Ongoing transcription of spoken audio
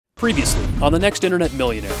Previously, on the Next Internet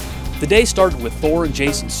Millionaire, the day started with Thor and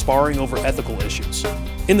Jason sparring over ethical issues.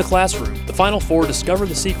 In the classroom, the Final Four discover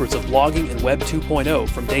the secrets of blogging and Web 2.0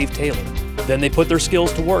 from Dave Taylor. Then they put their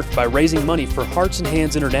skills to work by raising money for Hearts and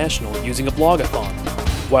Hands International using a blogathon.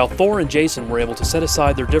 While Thor and Jason were able to set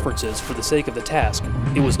aside their differences for the sake of the task,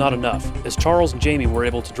 it was not enough, as Charles and Jamie were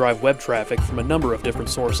able to drive web traffic from a number of different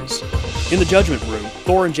sources. In the judgment room,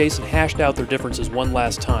 Thor and Jason hashed out their differences one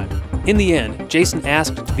last time. In the end, Jason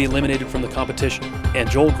asked to be eliminated from the competition, and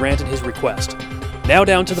Joel granted his request. Now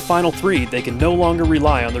down to the final three, they can no longer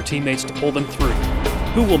rely on their teammates to pull them through.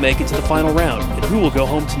 Who will make it to the final round, and who will go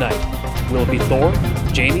home tonight? Will it be Thor,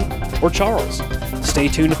 Jamie, or Charles? Stay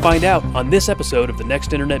tuned to find out on this episode of the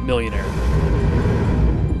Next Internet Millionaire.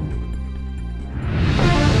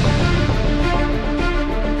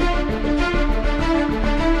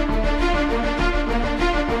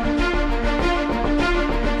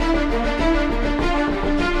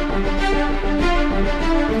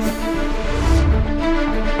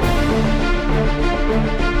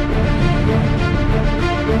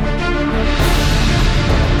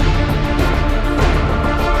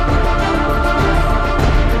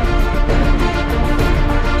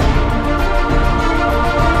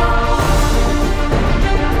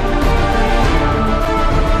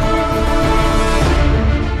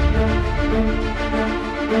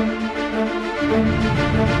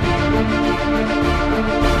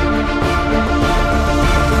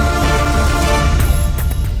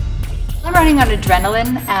 Running on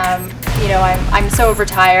adrenaline. I'm so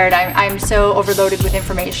overtired. I'm so overloaded with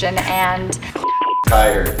information and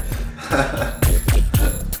tired. I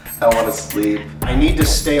want to sleep. I need to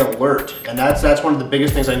stay alert, and that's one of the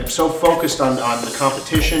biggest things. I'm so focused on the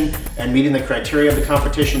competition and meeting the criteria of the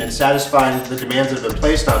competition and satisfying the demands that have been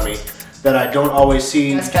placed on me that I don't always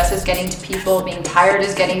see. Stress is getting to people, being tired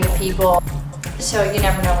is getting to people. So you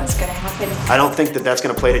never know what's going to happen. I don't think that that's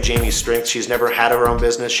going to play to Jamie's strength. She's never had her own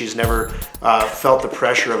business. She's never felt the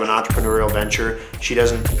pressure of an entrepreneurial venture. She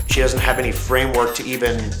doesn't have any framework to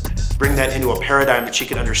even bring that into a paradigm that she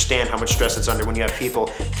can understand how much stress it's under when you have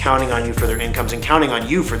people counting on you for their incomes and counting on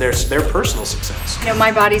you for their personal success.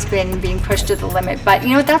 My body's been being pushed to the limit, but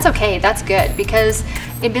that's okay. That's good, because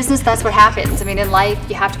in business, that's what happens. In life,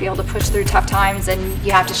 you have to be able to push through tough times, and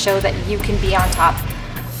you have to show that you can be on top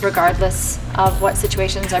regardless of what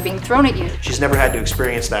situations are being thrown at you. She's never had to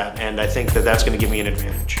experience that, and I think that that's going to give me an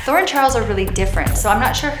advantage. Thor and Charles are really different, so I'm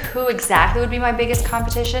not sure who exactly would be my biggest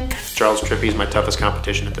competition. Charles Trippy is my toughest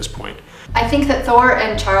competition at this point. I think that Thor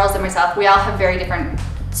and Charles and myself, we all have very different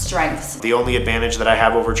strengths. The only advantage that I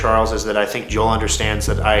have over Charles is that I think Joel understands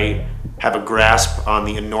that I have a grasp on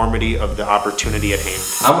the enormity of the opportunity at hand.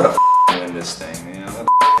 I'm gonna win this thing, I'm gonna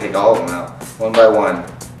take all of them out, one by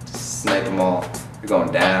one, snipe them all. You're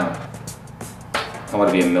going down. I want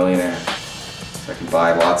to be a millionaire so I can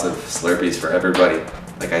buy lots of Slurpees for everybody,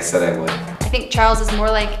 like I said I would. I think Charles is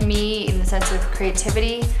more like me in the sense of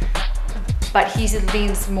creativity, but he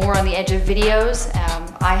leans more on the edge of videos.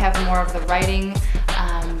 I have more of the writing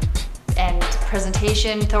and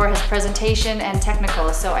presentation. Thor has presentation and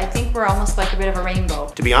technical, so I think we're almost like a bit of a rainbow.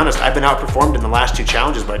 To be honest, I've been outperformed in the last two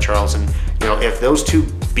challenges by Charles, and if those two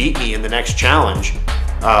beat me in the next challenge,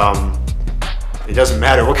 it doesn't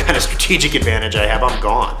matter what kind of strategic advantage I have, I'm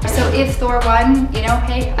gone. So if Thor won,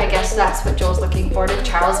 hey, I guess that's what Joel's looking for. If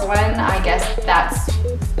Charles won, I guess that's,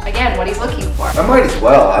 again, what he's looking for. I might as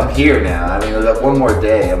well. I'm here now. There's one more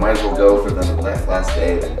day. I might as well go for the last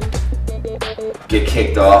day than get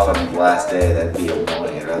kicked off on the last day. That'd be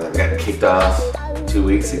annoying. I'd rather get kicked off 2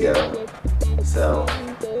 weeks ago. So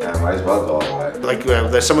I might as well go all the way.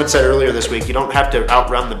 Like someone said earlier this week, you don't have to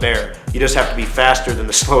outrun the bear. You just have to be faster than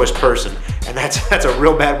the slowest person. And that's a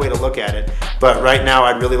real bad way to look at it. But right now,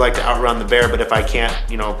 I'd really like to outrun the bear, but if I can't,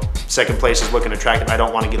 second place is looking attractive. I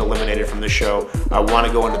don't want to get eliminated from the show. I want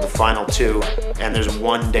to go into the final two, and there's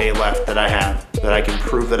one day left that I have, that I can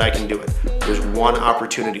prove that I can do it. There's one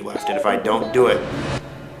opportunity left, and if I don't do it,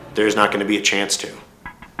 there's not going to be a chance to.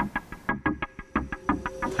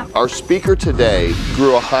 Our speaker today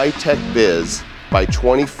grew a high-tech biz by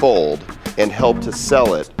 20-fold and helped to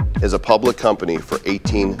sell it as a public company for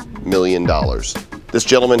 $18 million. This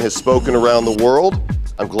gentleman has spoken around the world.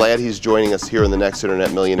 I'm glad he's joining us here on the Next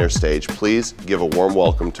Internet Millionaire stage. Please give a warm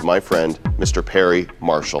welcome to my friend, Mr. Perry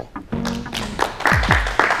Marshall.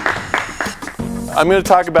 I'm going to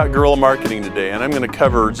talk about guerrilla marketing today, and I'm going to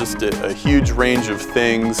cover just a huge range of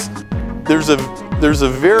things. There's a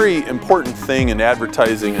very important thing in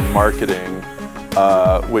advertising and marketing,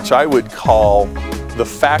 which I would call the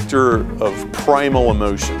factor of primal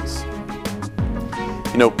emotions.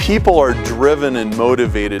 You know, people are driven and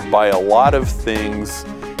motivated by a lot of things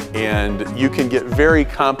And you can get very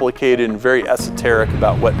complicated and very esoteric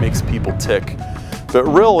about what makes people tick. But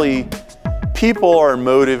really, people are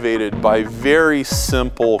motivated by very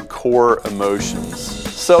simple core emotions.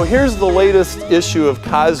 So here's the latest issue of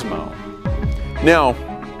Cosmo. Now,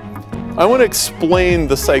 I want to explain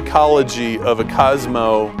the psychology of a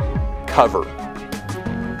Cosmo cover.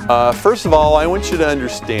 First of all, I want you to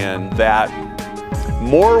understand that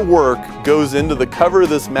more work goes into the cover of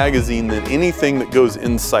this magazine than anything that goes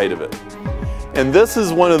inside of it. And this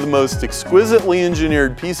is one of the most exquisitely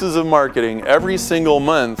engineered pieces of marketing every single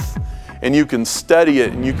month, and you can study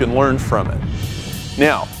it and you can learn from it.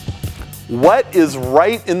 Now, what is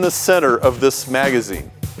right in the center of this magazine?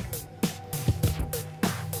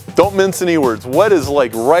 Don't mince any words. What is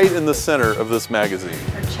like right in the center of this magazine?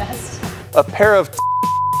 Her chest. A pair of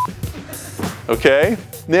okay?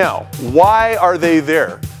 Now, why are they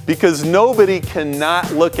there? Because nobody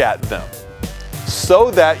cannot look at them,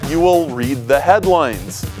 so that you will read the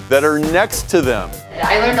headlines that are next to them.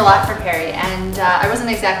 I learned a lot from Perry, and I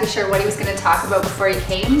wasn't exactly sure what he was going to talk about before he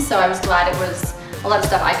came, so I was glad it was a lot of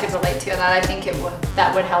stuff I could relate to, and that I think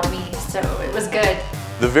that would help me, so it was good.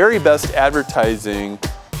 The very best advertising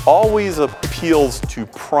always appeals to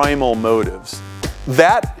primal motives.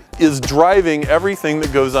 That is driving everything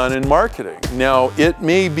that goes on in marketing. Now, it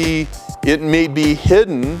may be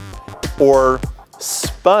hidden or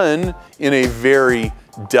spun in a very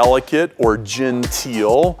delicate or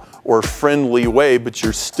genteel or friendly way, but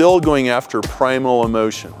you're still going after primal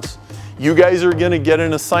emotions. You guys are going to get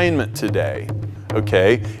an assignment today,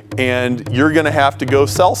 okay? And you're going to have to go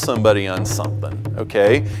sell somebody on something,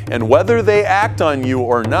 okay? And whether they act on you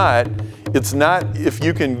or not, it's not if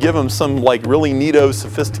you can give them some like really neato,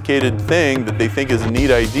 sophisticated thing that they think is a neat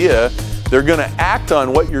idea. They're going to act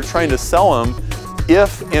on what you're trying to sell them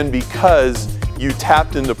if and because you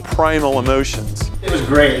tapped into primal emotions. It was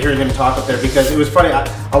great hearing him talk up there because it was funny.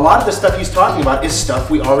 A lot of the stuff he's talking about is stuff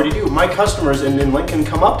we already do. My customers in Lincoln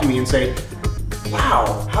come up to me and say,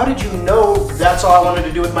 wow, how did you know that's all I wanted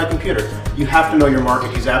to do with my computer? You have to know your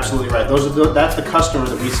market. He's absolutely right. That's the customer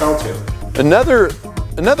that we sell to.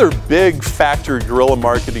 Another big factor in guerrilla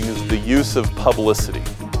marketing is the use of publicity.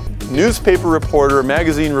 Newspaper reporter,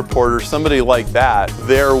 magazine reporter, somebody like that,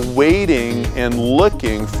 they're waiting and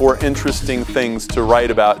looking for interesting things to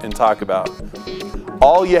write about and talk about.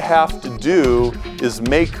 All you have to do is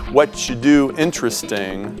make what you do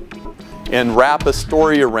interesting and wrap a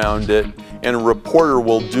story around it, and a reporter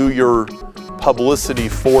will do your publicity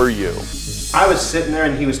for you. I was sitting there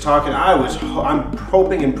and he was talking. I'm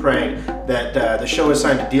hoping and praying that the show is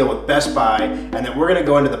signed to deal with Best Buy and that we're going to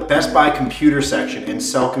go into the Best Buy computer section and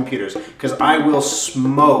sell computers, because I will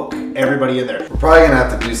smoke everybody in there. We're probably going to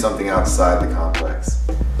have to do something outside the complex.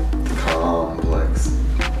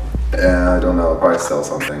 Yeah, I don't know, I'll probably sell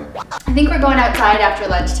something. I think we're going outside after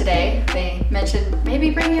lunch today. They mentioned maybe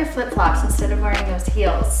bring your flip-flops instead of wearing those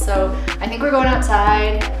heels. So I think we're going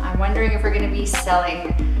outside. I'm wondering if we're going to be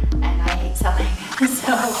selling, and I hate selling.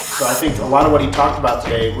 So I think a lot of what he talked about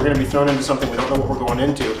today, we're going to be thrown into something we don't know what we're going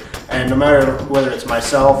into. And no matter whether it's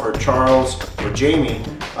myself or Charles or Jamie,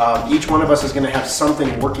 each one of us is going to have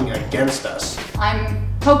something working against us. I'm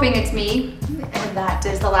hoping it's me, and that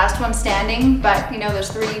is the last one standing, but you know,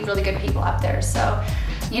 there's 3 really good people up there, so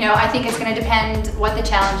you know, I think it's going to depend what the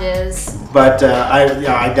challenge is. But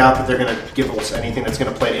I doubt that they're going to give us anything that's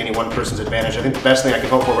going to play to any one person's advantage. I think the best thing I can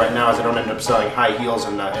hope for right now is I don't end up selling high heels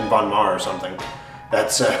and Von Maur or something.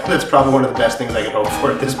 That's probably one of the best things I can hope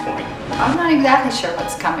for at this point. I'm not exactly sure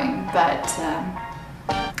what's coming, but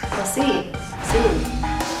we'll see soon.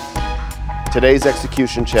 Today's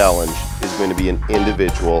execution challenge is going to be an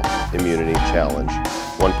individual immunity challenge.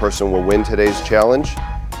 One person will win today's challenge.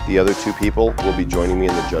 The other 2 people will be joining me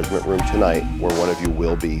in the judgment room tonight, where one of you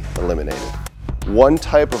will be eliminated. One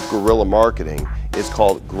type of guerrilla marketing is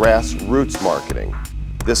called grassroots marketing.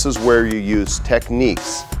 This is where you use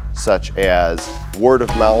techniques such as word of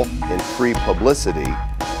mouth and free publicity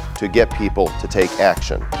to get people to take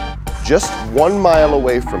action. Just 1 mile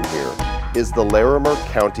away from here is the Larimer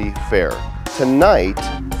County Fair. Tonight,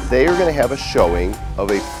 they are going to have a showing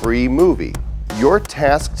of a free movie. Your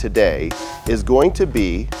task today is going to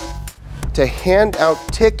be to hand out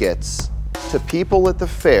tickets to people at the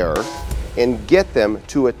fair and get them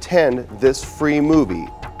to attend this free movie.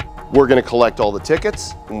 We're going to collect all the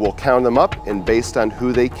tickets and we'll count them up, and based on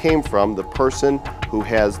who they came from, the person who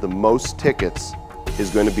has the most tickets is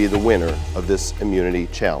going to be the winner of this immunity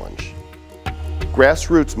challenge.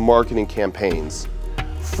 Grassroots marketing campaigns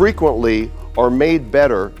frequently are made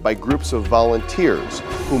better by groups of volunteers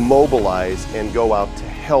who mobilize and go out to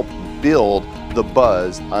help build the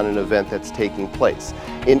buzz on an event that's taking place.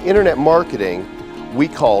 In internet marketing, we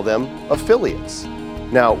call them affiliates.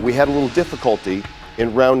 Now, we had a little difficulty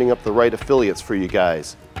in rounding up the right affiliates for you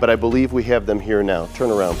guys, but I believe we have them here now. Turn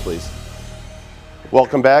around, please.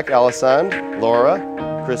 Welcome back, Alessandra,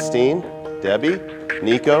 Laura, Christine, Debbie,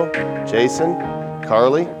 Nico, Jason,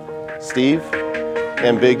 Carly, Steve,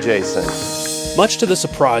 and Big Jason. Much to the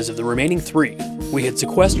surprise of the remaining 3, we had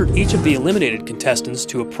sequestered each of the eliminated contestants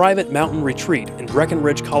to a private mountain retreat in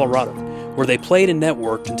Breckenridge, Colorado, where they played and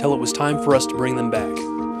networked until it was time for us to bring them back.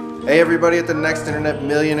 Hey everybody at the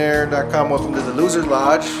nextinternetmillionaire.com, welcome to the Losers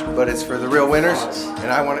Lodge, but it's for the real winners,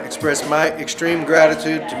 and I want to express my extreme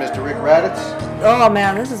gratitude to Mr. Rick Raditz. Oh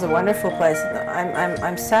man, this is a wonderful place.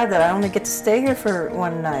 I'm sad that I only get to stay here for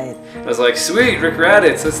one night. I was like, sweet, Rick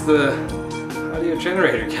Raditz, that's the audio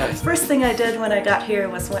generator guy. First thing I did when I got here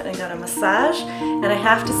was went and got a massage, and I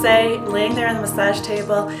have to say, laying there on the massage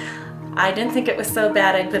table, I didn't think it was so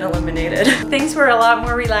bad I'd been eliminated. Things were a lot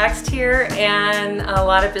more relaxed here and a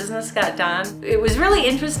lot of business got done. It was really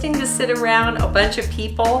interesting to sit around a bunch of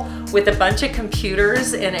people with a bunch of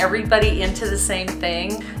computers and everybody into the same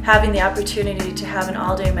thing. Having the opportunity to have an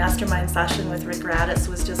all-day mastermind session with Rick Raditz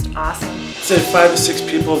was just awesome. I'd say 5 to 6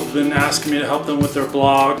 people have been asking me to help them with their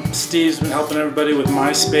blog. Steve's been helping everybody with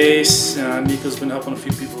MySpace. Nico's been helping a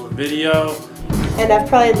few people with video. And I've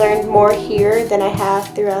probably learned more here than I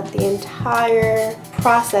have throughout the entire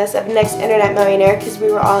process of Next Internet Millionaire, because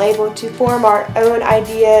we were all able to form our own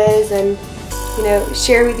ideas and, you know,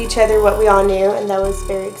 share with each other what we all knew, and that was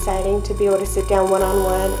very exciting to be able to sit down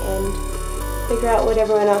one-on-one and figure out what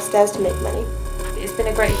everyone else does to make money. It's been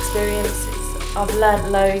a great experience. I've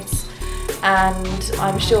learned loads, and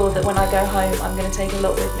I'm sure that when I go home I'm going to take a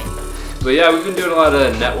lot with me. But yeah, we've been doing a lot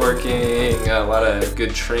of networking, a lot of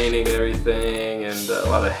good training and everything, and a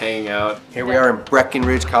lot of hanging out. Here we are in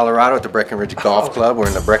Breckenridge, Colorado at the Breckenridge Golf Club. We're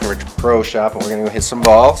in the Breckenridge Pro Shop and we're going to go hit some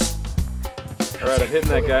balls. All right, I'm hitting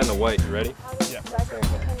that guy in the white. You ready? Yeah.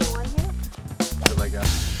 Good leg up.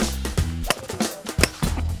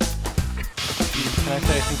 Can I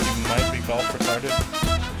say I think you might be golf retarded?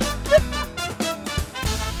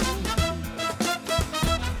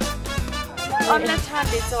 I'm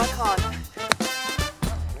left-handed, so I can't.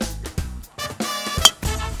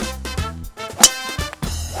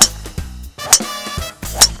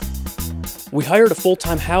 We hired a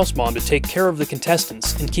full-time house mom to take care of the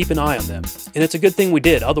contestants and keep an eye on them. And it's a good thing we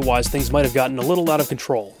did, otherwise things might have gotten a little out of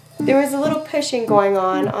control. There was a little pushing going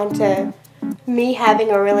on onto me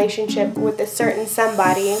having a relationship with a certain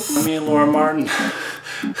somebody. Me and Laura Martin,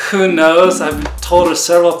 who knows? I've told her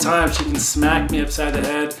several times she can smack me upside the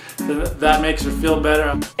head. That makes her feel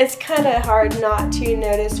better. It's kind of hard not to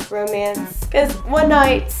notice romance, because one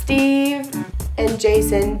night Steve and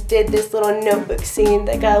Jason did this little notebook scene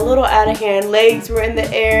that got a little out of hand. Legs were in the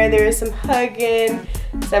air, there was some hugging,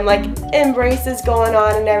 some like embraces going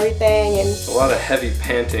on and everything, and a lot of heavy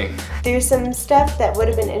panting. There's some stuff that would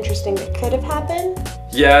have been interesting that could have happened.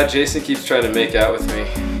 Yeah, Jason keeps trying to make out with me.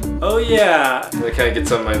 Oh yeah. That kind of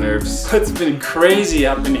gets on my nerves. It's been crazy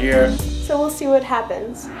up in here. So we'll see what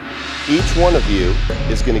happens. Each one of you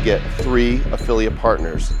is going to get 3 affiliate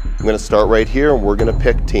partners. I'm going to start right here and we're going to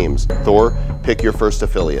pick teams. Thor, pick your first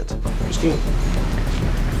affiliate. Christine.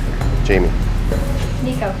 Jamie.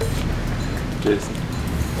 Nico. Jason.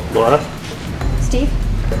 Laura. Steve.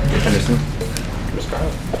 Henderson. Miss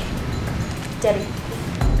Carly. Debbie.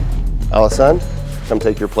 Alessandra, come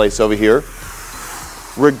take your place over here.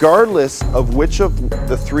 Regardless of which of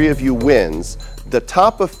the 3 of you wins, the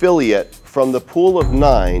top affiliate from the pool of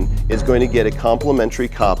 9 is going to get a complimentary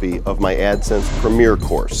copy of my AdSense Premier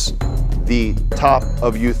course. The top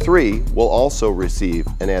of you 3 will also receive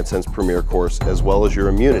an AdSense Premier course as well as your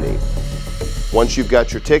immunity. Once you've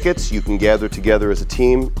got your tickets, you can gather together as a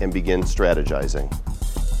team and begin strategizing.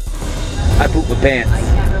 I pooped my pants.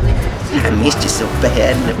 I missed you so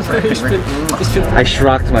bad. I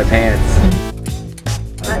shrocked my pants.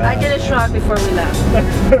 I did a shrug before we left.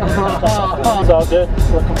 It's all good.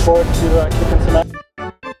 Looking forward to kicking some ass.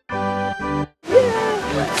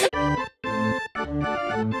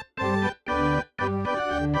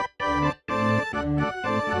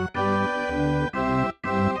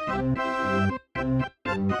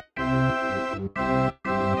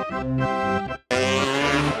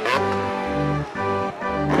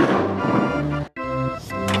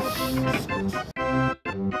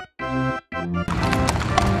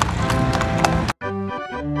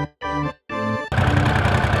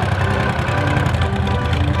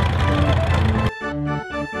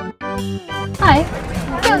 Hi,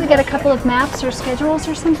 I'd like to get a couple of maps or schedules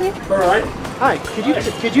or something. All right. Hi,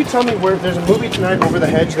 could you tell me where, there's a movie tonight, Over the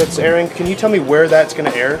Hedge, that's airing. Can you tell me where that's going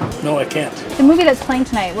to air? No, I can't. The movie that's playing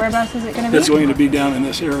tonight, whereabouts is it going to be? It's going to be down in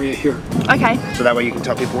this area here. Okay. So that way you can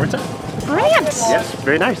tell people where it's at. Brilliant. Yes,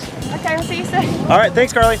 very nice. Okay, I'll see you soon. All right,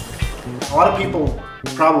 thanks, Carly. A lot of people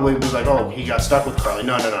probably was like, oh, he got stuck with Carly.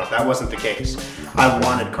 No, that wasn't the case. I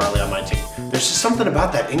wanted Carly on my team. There's just something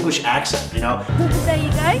about that English accent, you know? There you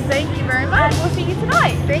go. Thank you very much. We'll see you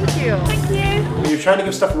tonight. Thank you. Thank you. When you're trying to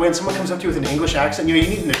give stuff away and someone comes up to you with an English accent, you know, you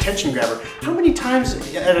need an attention grabber. How many times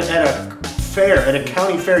at a fair, at a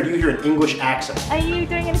county fair, do you hear an English accent? Are you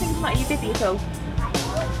doing anything tonight? Are you busy at all?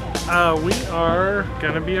 We are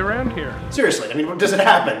gonna be around here. Seriously, I mean, does it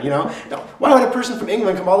happen, you know? No. Why would a person from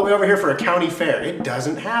England come all the way over here for a county fair? It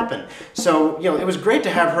doesn't happen. So, you know, it was great to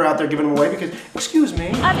have her out there giving them away because, excuse me.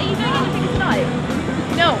 Are you doing anything tonight?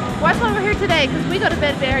 No, that's why we're here today, because we go to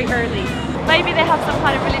bed very early. Maybe they have some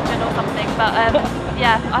kind of religion or something, but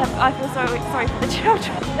yeah, I feel sorry for the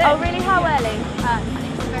children. Oh really, how early?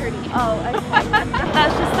 6:30. Oh, okay.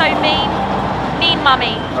 That's just so mean. Mean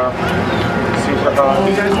mummy. Super. Do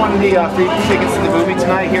you guys want any free tickets to the movie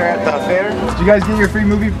tonight here at the fair? Did you guys get your free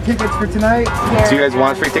movie tickets for tonight? Yeah. Do you guys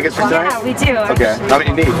want free tickets for tonight? Yeah, we do. Okay. How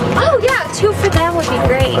many do you need? Oh yeah, 2 for them would be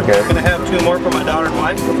great. Okay. I'm gonna have 2 more for my daughter and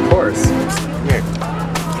wife. Of course. Here.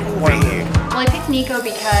 Well, I picked Nico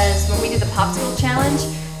because when we did the popsicle challenge,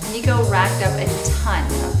 Nico racked up a ton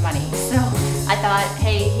of money. So I thought,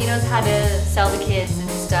 hey, he knows how to sell the kids and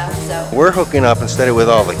stuff, so. We're hooking up instead of with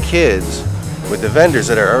all the kids, with the vendors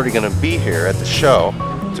that are already going to be here at the show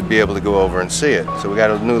to be able to go over and see it. So we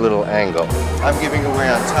got a new little angle. I'm giving away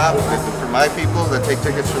on top of it for my people that take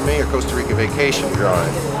tickets from me a Costa Rica vacation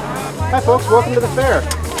drawing. Hi folks, welcome to the fair.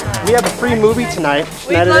 We have a free movie tonight.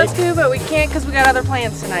 We'd love to, but we can't because we got other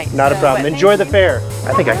plans tonight. Not a problem. Enjoy the fair.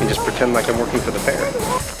 I think I can just pretend like I'm working for the fair.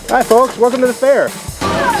 Hi folks, welcome to the fair.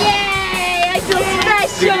 Yay! I feel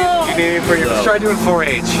special! You need it for your, let's try doing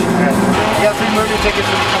 4-H. You got free movie tickets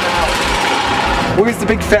when you come out. Where's the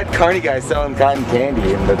big fat carny guy selling cotton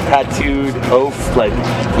candy and the tattooed oaf like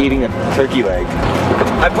eating a turkey leg?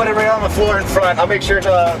 I put it right on the floor in front. I'll make sure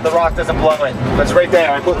the rock doesn't blow it. That's right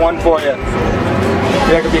there. I put one for you.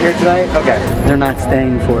 You're not gonna be here tonight? Okay. They're not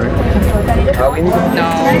staying for it. Oh, we need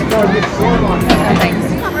No.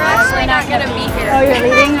 Thanks. We're actually not gonna be here. Oh, you're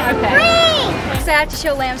leaving? Okay. So I have to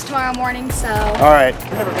show lambs tomorrow morning, so. All right.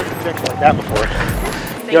 I've never heard of like that before.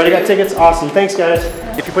 You already got tickets? Awesome. Thanks, guys.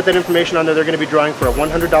 If you put that information on there, they're going to be drawing for a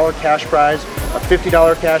 $100 cash prize, a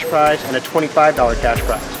 $50 cash prize, and a $25 cash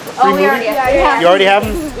prize. Oh, we already have them. You already have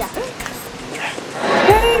them? Yeah.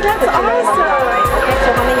 Hey, that's awesome. Okay,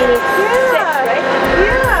 so how many you need? Yeah.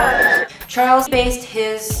 Charles based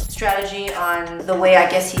his strategy on the way I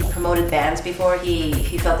guess he promoted bands before.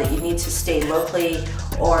 He felt that you need to stay locally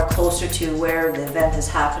or closer to where the event is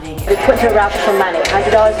happening. We put her raffle for money,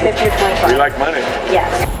 $100, 50 or 25. We like money. Yes.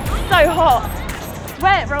 So hot.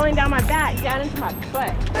 Sweat rolling down my back, down into my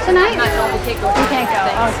butt. Tonight? You can't go.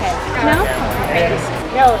 Okay. No?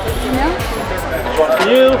 No. No? This one for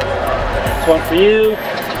you. This one for you.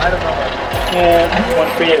 I don't know. And this one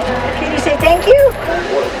for you. Can you say thank you?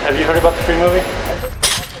 Have you heard about the free movie?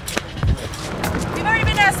 We've already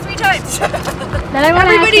been asked 3 times. Then I want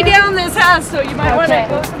to Everybody down this has, so you might want to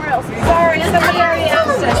go somewhere else. Sorry, somebody already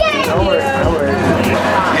asked us. No worries.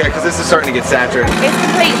 Yeah, because this is starting to get saturated. It's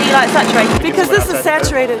completely like saturated. Because this is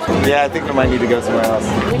saturated. Yeah, I think we might need to go somewhere else.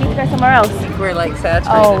 We need to go somewhere else. We're like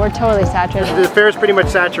saturated. Oh, we're totally saturated. The fair is pretty much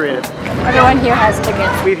saturated. Everyone here has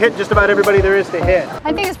tickets. We've hit just about everybody there is to hit.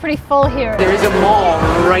 I think it's pretty full here. There is a mall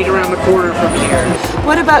right around the corner from here.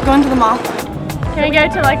 What about going to the mall? Can we go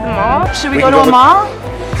to like the mall? Should we go to a mall?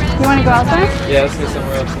 You want to go outside? Yeah, let's go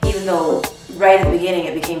somewhere else. Even though right at the beginning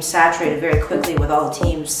it became saturated very quickly with all the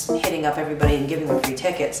teams hitting up everybody and giving them free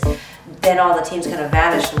tickets, then all the teams kind of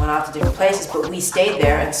vanished and went off to different places, but we stayed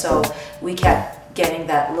there, and so we kept getting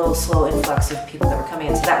that little slow influx of people that were coming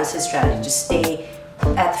in. So that was his strategy, just stay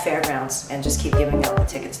at the fairgrounds and just keep giving out the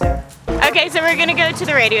tickets there. Okay, so we're gonna go to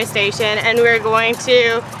the radio station and we're going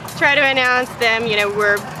to try to announce them, you know,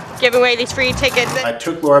 we're giving away these free tickets. I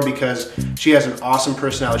took Laura because she has an awesome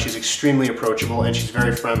personality. She's extremely approachable and she's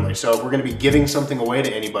very friendly. So if we're going to be giving something away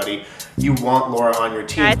to anybody, you want Laura on your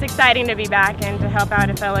team. Yeah, it's exciting to be back and to help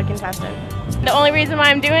out a fellow contestant. The only reason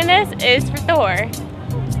why I'm doing this is for Thor,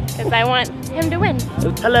 because I want him to win.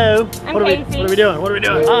 Hello. I'm What are Casey. we doing? What are we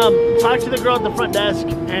doing? Talk to the girl at the front desk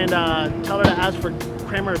and tell her to ask for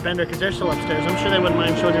Kramer or Bender because they're still upstairs. I'm sure they wouldn't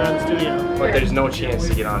mind showing you around the studio. But there's no chance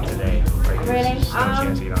to get on today. Like, Really? There's no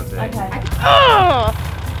chance to get on today. Okay. Oh!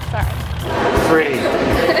 Sorry. Free.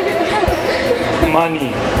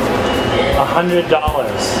 Money. $100.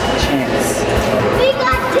 Chance. We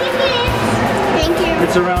got tickets!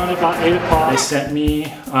 It's around about 8 o'clock. They sent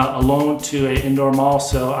me alone to an indoor mall,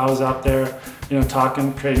 so I was out there, you know,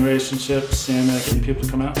 talking, creating relationships, and getting people to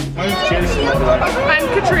come out. My name's Jason, by the way.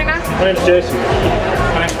 I'm Katrina. My name's Jason.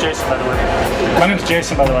 My name's Jason, by the way. My name's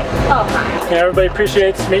Jason, by the way. Oh, hi. Yeah, everybody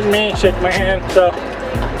appreciates meeting me, shaking my hand, so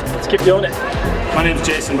let's keep doing it. My name's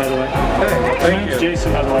Jason, by the way. Hey, my name's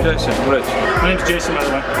Jason, by the way. Jason, Rich. My name's Jason, by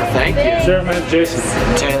the way. Thank you. Sir, my name's Jason.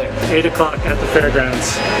 Taylor. 8 o'clock at the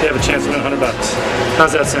fairgrounds. You have a chance to win $100.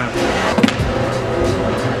 How's that sound?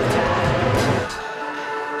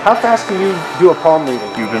 How fast can you do a palm reading?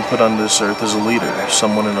 You've been put on this earth as a leader,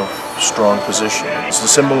 someone in a strong position. It's the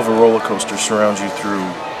symbol of a roller coaster surrounds you through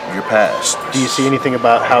your past. Do you see anything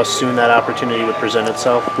about how soon that opportunity would present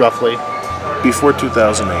itself, roughly? Before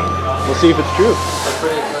 2008. We'll see if it's true.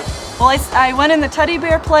 Well, I went in the teddy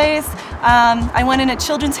bear place, I went in a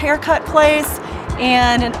children's haircut place,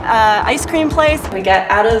 and an ice cream place. We got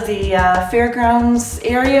out of the fairgrounds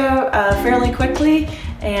area fairly quickly,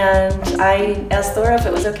 and I asked Thor if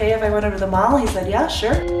it was okay if I went over to the mall. He said, yeah,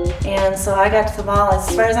 sure. And so I got to the mall,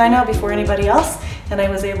 as far as I know, before anybody else, and I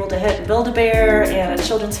was able to hit Build-A-Bear and a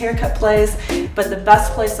children's haircut place, but the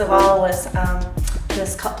best place of all was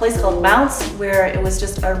this place called Bounce, where it was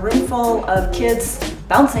just a room full of kids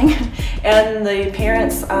bouncing and the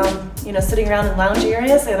parents you know, sitting around in lounge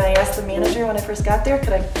areas, and I asked the manager when I first got there,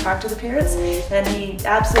 could I talk to the parents? And he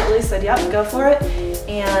absolutely said, yep, go for it.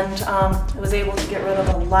 And I was able to get rid of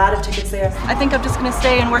a lot of tickets there. I think I'm just gonna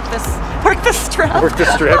stay and work this strip. Work the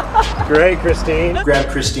strip. Great, Christine. Grab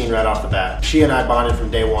Christine right off the bat. She and I bonded from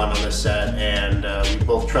day one on this set, and we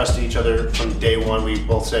both trusted each other from day one. We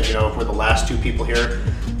both said, you know, if we're the last two people here,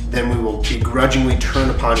 then we will begrudgingly turn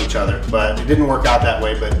upon each other. But it didn't work out that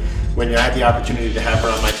way. But when I had the opportunity to have her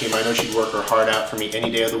on my team, I know she'd work her heart out for me any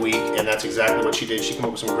day of the week, and that's exactly what she did. She came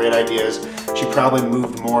up with some great ideas. She probably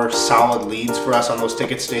moved more solid leads for us on those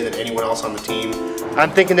tickets today than anyone else on the team. I'm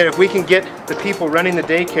thinking that if we can get the people running the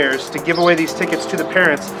daycares to give away these tickets to the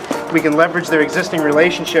parents, we can leverage their existing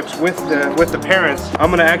relationships with the parents. I'm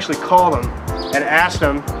gonna actually call them and ask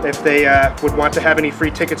them if they would want to have any free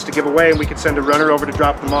tickets to give away, and we could send a runner over to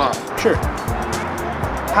drop them off. Sure.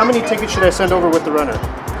 How many tickets should I send over with the runner?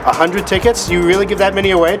 100 tickets? You really give that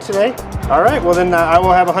many away today? All right, well then I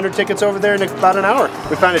will have 100 tickets over there in about an hour.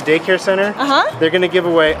 We found a daycare center. They're gonna give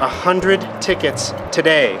away 100 tickets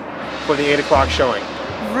today for the 8 o'clock showing.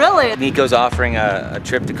 Really? Nico's offering a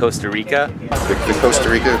trip to Costa Rica. The Costa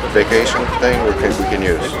Rica vacation thing we can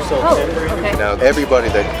use. Oh, okay. Now everybody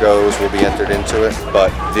that goes will be entered into it, but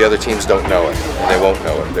the other teams don't know it. They won't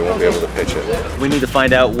know it. They won't be able to pitch it. We need to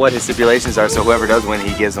find out what his stipulations are, so whoever does win,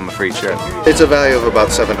 he gives them a free trip. It's a value of about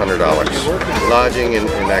 $700. Lodging and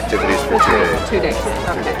activities for 2 days. 2 days.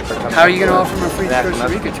 How are you going to offer him a free Costa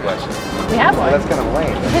Rica trip? We have one. Well, that's kind of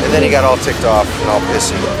lame. And then he got all ticked off and all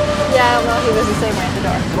pissy. Yeah, well, he was the same way at the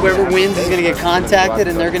door. Whoever wins is going to get contacted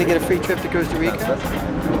and they're going to get a free trip to Costa Rica?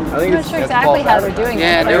 I'm not sure exactly how they're doing it.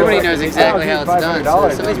 Yeah, nobody knows exactly how it's done. So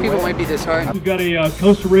some of these people might be disheartened. We've got a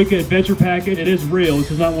Costa Rica adventure package. It is real.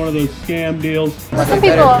 This is not one of those scam deals. Well, some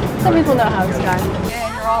people know how it's done.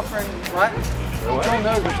 Yeah, you're offering what? Joel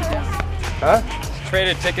knows what you're doing. Huh?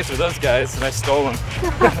 Traded tickets with those guys and I stole them.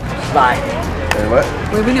 Bye. And what?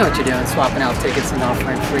 Well, we know what you're doing, swapping out tickets and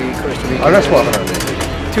offering free Costa Rica. I'm not swapping out tickets.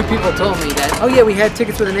 2 people told me that, oh yeah, we had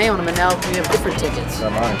tickets with an A on them and now we have different tickets.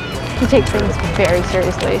 Not mine. He takes things very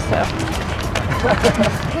seriously, so.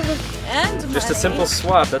 Just a simple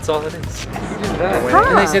swap, that's all it is.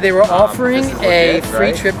 And they said they were offering a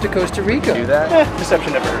free trip to Costa Rica. Do that?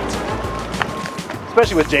 Deception never hurts.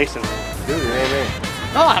 Especially with Jason. Dude, it ain't me.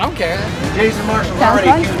 Oh, I don't care. Jason Marshall's already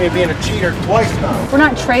accused me of being a cheater twice now. We're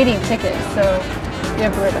not trading tickets, so you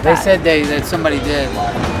have to worry about They that. said that somebody did.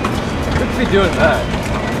 Who'd be doing that?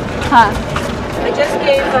 Huh. I just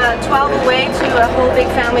gave 12 away to a whole big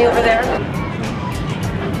family over there.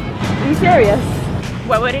 Are you serious?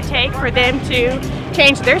 What would it take for them to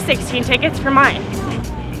change their 16 tickets for mine?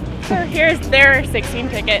 So here's their 16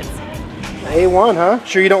 tickets. A1, huh?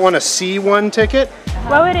 Sure you don't want a C1 ticket?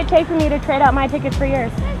 What would it take for me to trade out my tickets for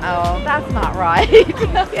yours? Oh, that's not right.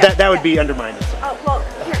 That would be undermined. Oh, well,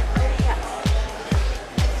 here.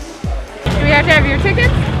 Do we have to have your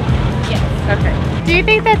tickets? Yes. Okay. Do you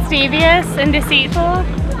think that's devious and deceitful?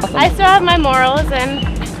 I still have my morals and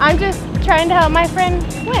I'm just trying to help my friend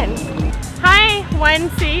win. Hi,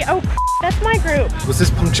 1C. Oh, that's my group. Let's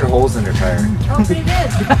just puncture holes in her tire. Oh, pretty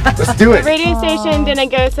good. Let's do it. The radio station didn't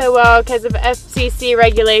go so well because of FCC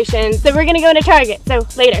regulations, so we're gonna go to Target, so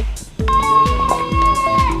later.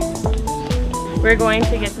 We're going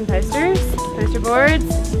to get some posters, poster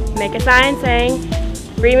boards, make a sign saying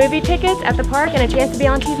free movie tickets at the park and a chance to be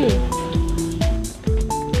on TV.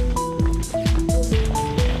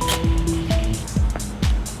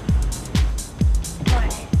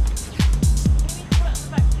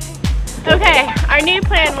 Okay, our new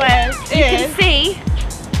plan was, you can see,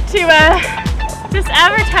 to just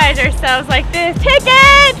advertise ourselves like this.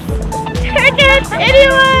 Tickets! Tickets!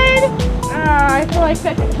 Anyone? I feel like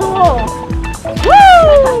such a tool.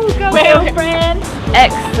 Woo! Go, girlfriend.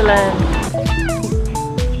 Excellent.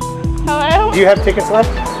 Hello? Do you have tickets left?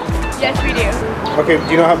 Yes, we do. Okay,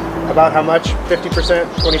 do you know about how much?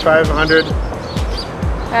 50%, 25, 100?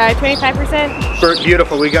 25%.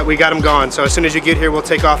 Beautiful, we got them gone. So as soon as you get here, we'll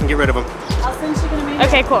take off and get rid of them. I'll send you an email.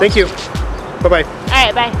 Okay, cool. Thank you. Bye-bye.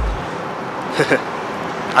 Alright, bye.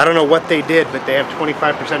 I don't know what they did, but they have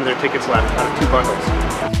 25% of their tickets left out of 2 bundles.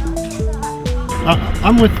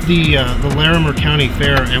 I'm with the Larimer County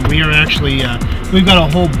Fair, and we are actually, we've got a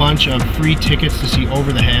whole bunch of free tickets to see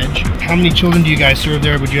Over the Hedge. How many children do you guys serve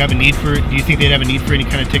there? Would you have a need for it? Do you think they'd have a need for any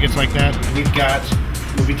kind of tickets like that? We've got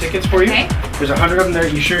movie tickets for you. Okay. There's 100 of them there.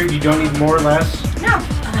 You sure you don't need more or less? No.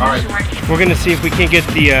 All right. We're going to see if we can't get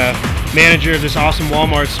the manager of this awesome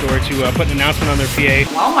Walmart store to put an announcement on their PA.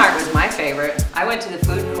 Walmart was my favorite. I went to the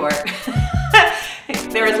food court.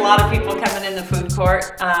 There was a lot of people coming in the food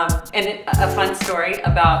court, and a fun story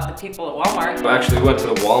about the people at Walmart. Well, actually, we went to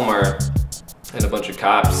the Walmart, and a bunch of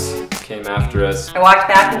cops came after us. I walked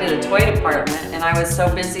back into the toy department, and I was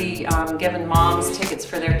so busy giving moms tickets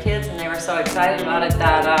for their kids, and they were so excited about it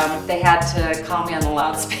that they had to call me on the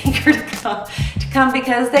loudspeaker to come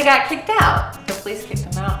because they got kicked out. The police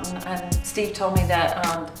kicked them out, and Steve told me that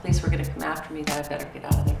the police were going to come after me, that I better get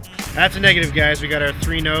out of there. That's a negative, guys. We got our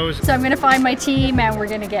 3 no's. So I'm going to find my team and we're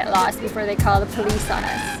going to get lost before they call the police on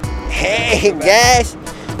us. Hey guys,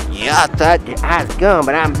 y'all thought I was gone,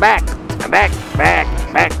 but I'm back. I'm back.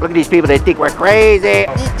 Look at these people, they think we're crazy.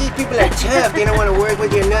 These people are tough, they don't want to work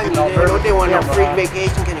with you or nothing. Don't they want no freak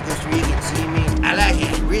vacation? Can you go to Costa Rica and see me? I like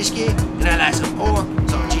it brisket, and I like some pork,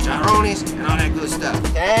 some chicharrones, and all that good stuff.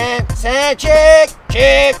 Sam, check.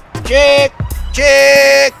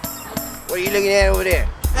 What are you looking at over there?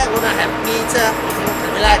 I will not have pizza.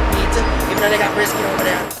 We like pizza, even though they got brisket over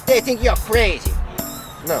there. They think you're crazy.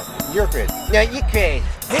 No, you're crazy. No, you're crazy.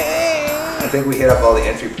 I think we hit up all the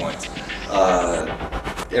entry points.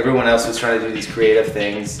 Everyone else was trying to do these creative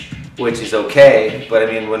things, which is okay, but I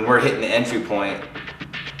mean, when we're hitting the entry point,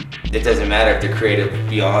 it doesn't matter if they're creative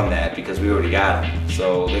beyond that because we already got them.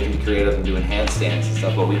 So they can be creative and doing handstands and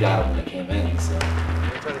stuff, but we got them when they came in. So.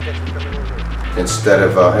 Instead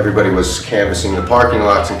of everybody was canvassing the parking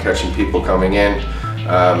lots and catching people coming in,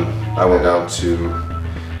 I went down to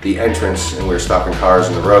the entrance and we were stopping cars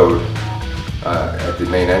in the road at the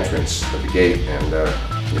main entrance of the gate and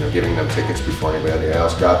you know, giving them tickets before anybody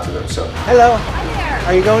else got to them. So. Hello.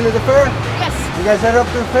 Are you going to the fair? Yes. You guys head up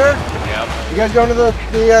to the fair? Yep. You guys going to the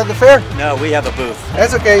fair? No, we have a booth.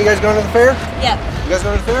 That's okay. You guys going to the fair? Yep. You guys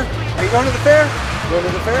going to the fair? Are you going to the fair? Going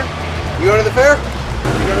to the fair? You going to the fair?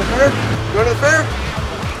 You going to the fair? Going to the fair?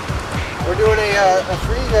 We're doing a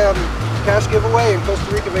free cash giveaway and Costa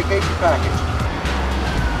Rica vacation package.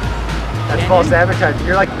 That's false advertising.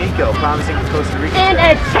 You're like Nico promising a Costa Rica And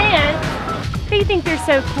trip. a chance. They think they're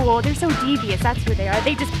so cool. They're so devious. That's who they are.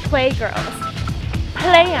 They just play girls.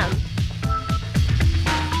 Play them.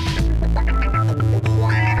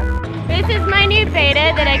 This is my new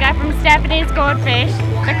beta that I got from Stephanie's Goldfish,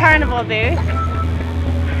 the carnival booth,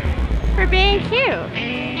 for being cute.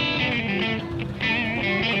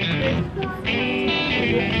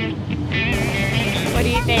 What do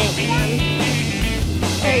you think?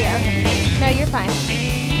 There you go. No, you're fine.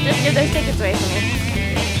 Just give those tickets away from me.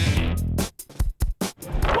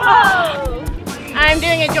 Whoa! I'm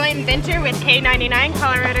doing a joint venture with K99,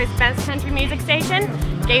 Colorado's best country music station.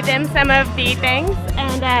 Gave them some of the things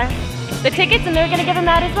and the tickets, and they're gonna give them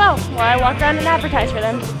out as well while I walk around and advertise for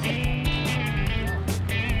them.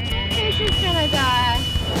 She's just gonna die.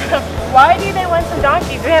 Why do they want some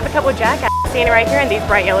donkeys? We have a couple jackasses standing right here and these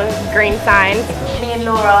bright yellow green signs. Me and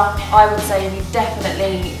Laura, I would say we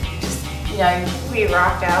definitely just, you know, we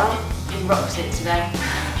rocked out. We rocked it today.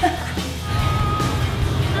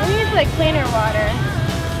 I need like cleaner water.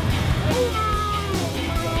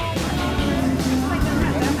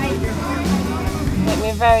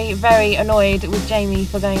 We're very, very annoyed with Jamie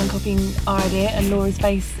for going and copying our idea, and Laura's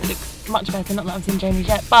face looks much better. Not that I've seen Jamie's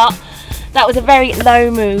yet, but that was a very low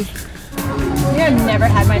move. I've never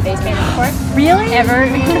had my face painted before. Really? Ever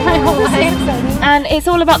in my whole life. And it's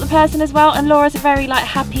all about the person as well, and Laura's a very like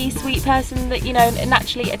happy, sweet person that, you know,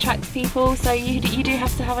 naturally attracts people, so you do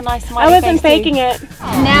have to have a nice smiley face. I wasn't faking it.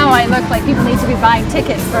 Now I look like people need to be buying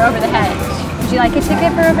tickets for Over the Hedge. Would you like a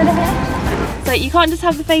ticket for Over the Hedge? So you can't just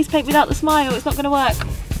have the face paint without the smile, it's not going to work.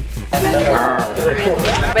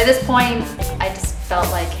 By this point, I just felt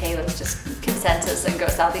like, hey, let's just consensus and go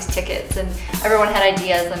sell these tickets. And everyone had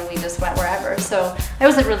ideas and we just went wherever. So I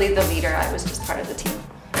wasn't really the leader, I was just part of the team.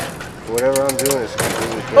 Whatever I'm doing is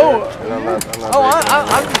completely fair. Oh, and I'm not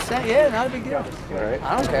I'm just saying, yeah, not a big deal. All right.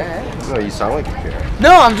 I don't care. No, you sound like you care.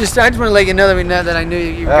 No, I just want to let you know that I knew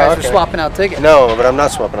you guys were swapping out tickets. No, but I'm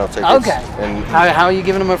not swapping out tickets. Okay. And how are you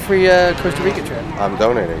giving them a free Costa Rica trip? I'm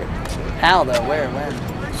donating it. How though? Where?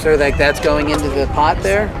 When? So like that's going into the pot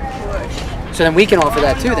there? So then we can offer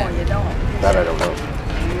that too then? That I don't know.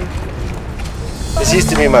 This used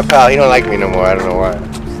to be my pal. He don't like me no more. I don't know why.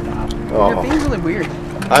 Oh. You're being really weird.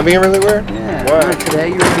 I'm being really weird? Yeah. Why? Today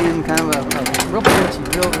you were being kind of a real punchy,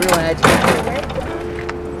 real edgy. I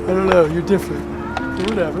don't know. You're different.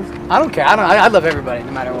 Whatever. I don't care. I love everybody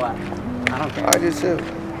no matter what. I don't care. I do too.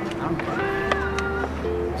 I don't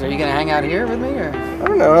care. So are you gonna hang out here with me or? I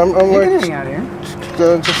don't know. I'm you like can hang out here.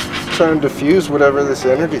 Just trying to diffuse whatever this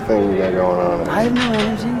energy thing you got going on. I have no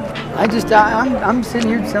energy. I'm sitting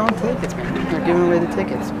here selling tickets, man. They're giving away the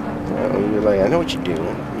tickets. You're like, I know what you're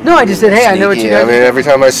doing. No, I just said, hey, I know what you guys I mean, every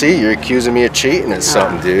time I see you, you're accusing me of cheating at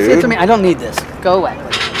something, dude. See, it's me. I don't need this. Go away.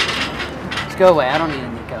 Just go away. I don't need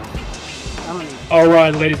it. Go. I don't need it. All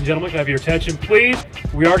right, ladies and gentlemen, can I have your attention, please?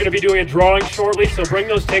 We are going to be doing a drawing shortly, so bring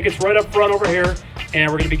those tickets right up front over here, and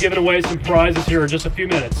we're going to be giving away some prizes here in just a few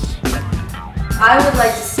minutes. I would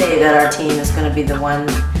like to say that our team is going to be the winner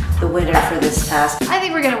for this task. I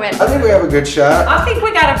think we're gonna win. I think we have a good shot. I think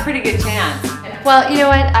we got a pretty good chance. Well, you know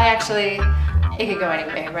what? It could go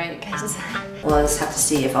anyway, right? Because we'll just have to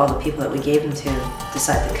see if all the people that we gave them to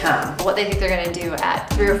decide to come. What they think they're gonna do at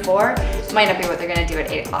 3 or 4 might not be what they're gonna do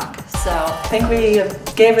at 8 o'clock. So I think we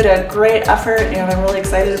gave it a great effort, and I'm really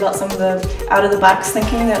excited about some of the out-of-the-box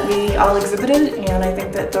thinking that we all exhibited, and I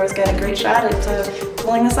think that Thor's got a great shot at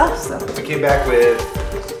pulling this off. So we came back with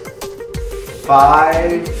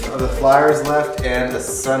 5 of the flyers left and a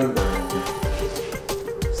sunburn.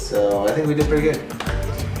 So I think we did pretty good.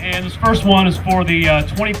 And this first one is for the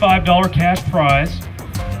 $25 cash prize.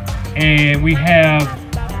 And we have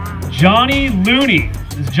Johnny Looney.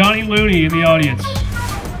 This is Johnny Looney in the audience.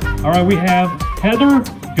 All right, we have Heather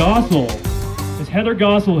Gossel. Is Heather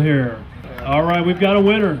Gossel here? All right, we've got a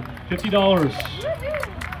winner, $50.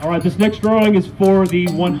 All right, this next drawing is for the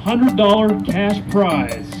 $100 cash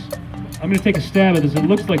prize. I'm going to take a stab at this. It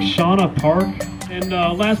looks like Shauna Park. And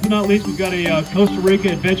last but not least, we've got a Costa Rica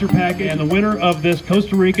adventure package. And the winner of this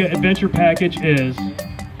Costa Rica adventure package is...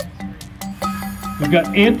 we've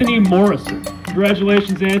got Anthony Morrison.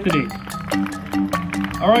 Congratulations, Anthony.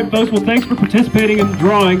 All right, folks. Well, thanks for participating in the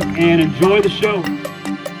drawing and enjoy the show.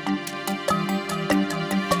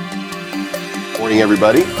 Morning,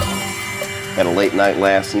 everybody. Had a late night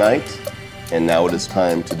last night, and now it is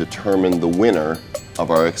time to determine the winner of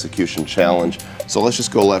our execution challenge. So let's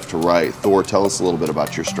just go left to right. Thor, tell us a little bit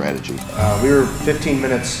about your strategy. We were 15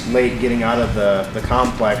 minutes late getting out of the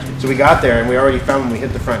complex. So we got there and we already found when we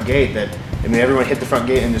hit the front gate that, I mean, everyone hit the front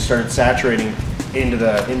gate and just started saturating into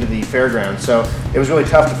the fairground. So it was really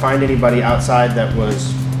tough to find anybody outside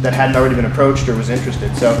that hadn't already been approached or was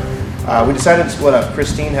interested. So we decided to split up.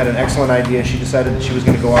 Christine had an excellent idea. She decided that she was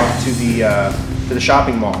going to go off to the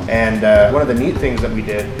shopping mall. And one of the neat things that we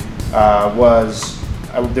did was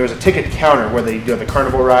there was a ticket counter where they do the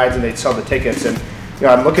carnival rides and they'd sell the tickets. And you know,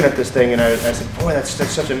 I'm looking at this thing and I said, boy, that's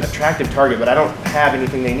such an attractive target, but I don't have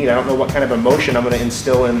anything they need. I don't know what kind of emotion I'm going to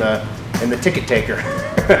instill in the ticket taker.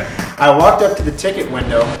 I walked up to the ticket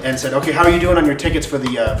window and said, okay, how are you doing on your tickets for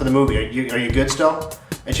the movie? Are you good still?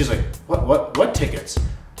 And she's like, what tickets?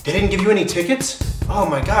 They didn't give you any tickets? Oh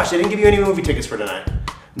my gosh, they didn't give you any movie tickets for tonight.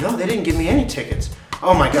 No, they didn't give me any tickets.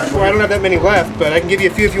 Oh my gosh, well I don't have that many left, but I can give you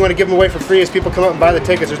a few if you want to give them away for free as people come up and buy the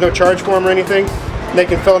tickets. There's no charge for them or anything. They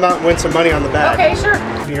can fill them out and win some money on the bag. Okay, sure.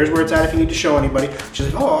 Here's where it's at if you need to show anybody.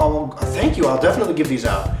 She's like, oh, well, thank you, I'll definitely give these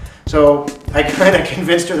out. So I kind of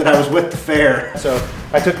convinced her that I was with the fair. So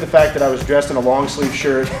I took the fact that I was dressed in a long sleeve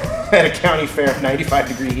shirt at a county fair,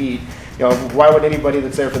 95-degree heat. You know, why would anybody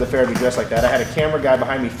that's there for the fair be dressed like that? I had a camera guy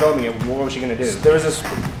behind me filming it. What was she going to do? There was this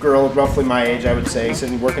girl, roughly my age, I would say,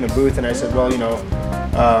 sitting working a booth, and I said, well, you know,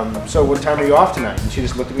 so what time are you off tonight? And she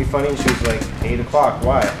just looked at me funny, and she was like, 8 o'clock.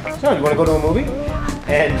 Why? So, you want to go to a movie?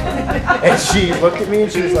 And she looked at me,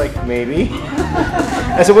 and she was like, maybe.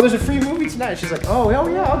 I said, well, there's a free movie tonight. She's like, oh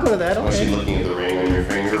yeah, I'll go to that. Okay. Was she looking at the ring on your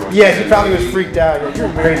finger? Yeah, she probably was freaked out. You're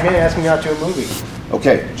a married man asking me out to a movie.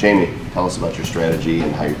 Okay, Jamie, tell us about your strategy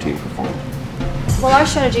and how your team performed. Well, our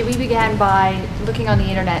strategy, we began by looking on the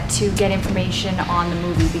internet to get information on the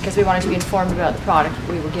movie because we wanted to be informed about the product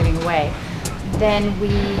we were giving away. Then we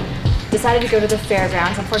Decided to go to the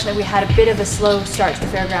fairgrounds. Unfortunately, we had a bit of a slow start to the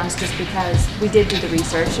fairgrounds just because we did do the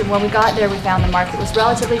research. And when we got there, we found the market was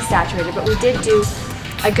relatively saturated, but we did do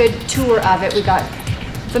a good tour of it. We got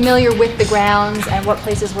familiar with the grounds and what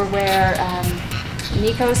places were where.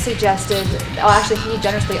 Nico suggested, actually he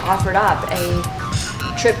generously offered up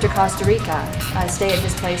a trip to Costa Rica, stay at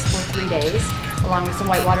his place for 3 days, along with some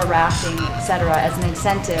whitewater rafting, etc., as an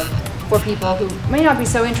incentive for people who may not be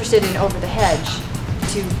so interested in Over the Hedge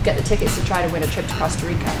to get the tickets to try to win a trip to Costa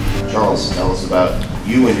Rica. Charles, tell us about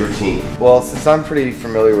you and your team. Well, since I'm pretty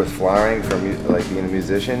familiar with flying from like being a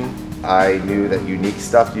musician, I knew that unique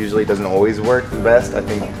stuff usually doesn't always work the best. I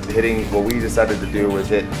think what we decided to do was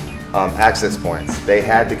hit access points. They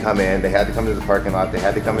had to come in, they had to come to the parking lot, they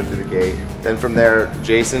had to come in through the gate. Then from there,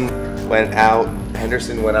 Jason went out,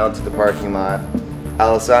 Henderson went out to the parking lot,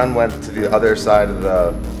 Alison went to the other side of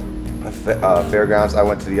the fairgrounds, I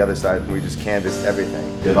went to the other side, and we just canvassed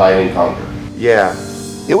everything. Divide and conquer. Yeah.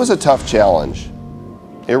 It was a tough challenge.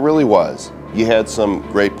 It really was. You had some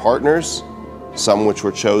great partners, some which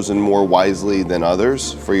were chosen more wisely than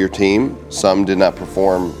others for your team. Some did not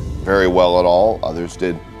perform very well at all, others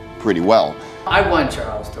did pretty well. I want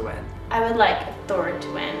Charles to win. I would like Thor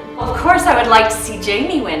to win. Well, of course I would like to see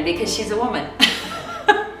Jamie win because she's a woman.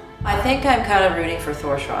 I think I'm kind of rooting for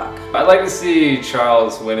Thor Shock. I'd like to see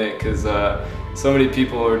Charles win it because so many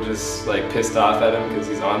people are just like pissed off at him because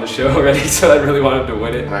he's on the show already, so I really want him to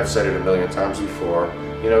win it. And I've said it a million times before.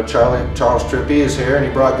 You know, Charles Trippy is here and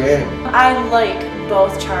he brought game. I like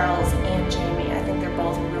both Charles and Jamie. I think they're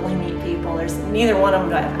both really neat people. There's neither one of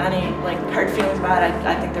them that I have any like hard feelings about.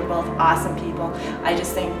 I think they're both awesome people. I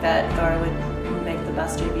just think that Thor would make the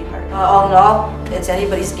best JV partner. All in all, it's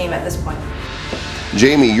anybody's game at this point.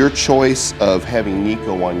 Jamie, your choice of having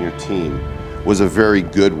Nico on your team was a very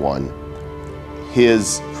good one.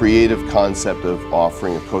 His creative concept of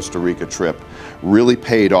offering a Costa Rica trip really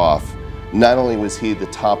paid off. Not only was he the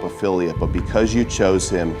top affiliate, but because you chose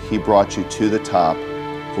him, he brought you to the top.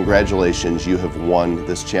 Congratulations, you have won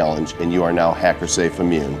this challenge and you are now Hacker Safe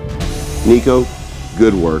Immune. Nico,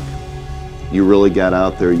 good work. You really got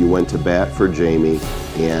out there, you went to bat for Jamie,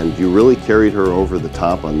 and you really carried her over the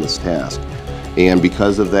top on this task. And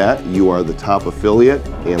because of that, you are the top affiliate,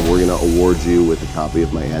 and we're going to award you with a copy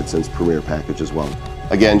of my AdSense Premier package as well.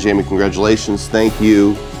 Again, Jamie, congratulations. Thank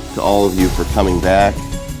you to all of you for coming back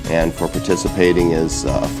and for participating as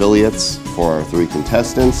affiliates for our 3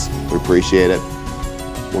 contestants. We appreciate it.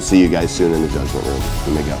 We'll see you guys soon in the judgment room.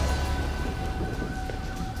 You may go.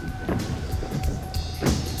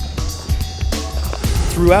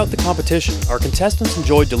 Throughout the competition, our contestants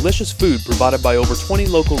enjoyed delicious food provided by over 20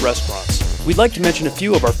 local restaurants. We'd like to mention a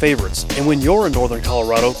few of our favorites, and when you're in Northern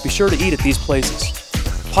Colorado, be sure to eat at these places.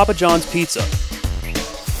 Papa John's Pizza,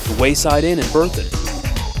 the Wayside Inn in Berthoud,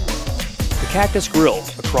 the Cactus Grill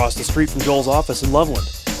across the street from Joel's office in Loveland,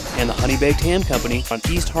 and the Honey Baked Ham Company on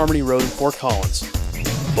East Harmony Road in Fort Collins.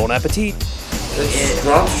 Bon appetit! It's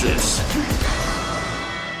scrumptious.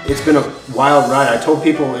 It's been a wild ride. I told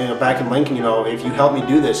people back in Lincoln, if you help me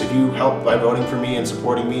do this, if you help by voting for me and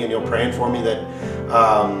supporting me and praying for me,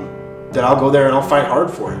 that I'll go there and I'll fight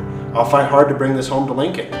hard for it. I'll fight hard to bring this home to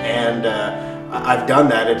Lincoln. And I've done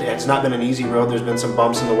that. It's not been an easy road. There's been some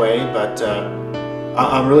bumps in the way, but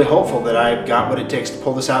I'm really hopeful that I've got what it takes to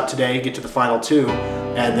pull this out today, get to the final 2,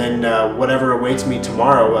 and then whatever awaits me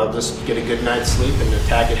tomorrow, I'll just get a good night's sleep and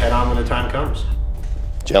attack it head on when the time comes.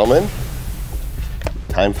 Gentlemen,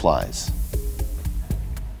 time flies.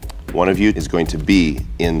 One of you is going to be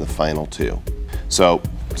in the final 2. So,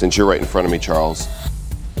 since you're right in front of me, Charles,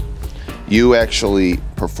 you actually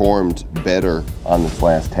performed better on this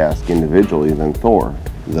last task individually than Thor,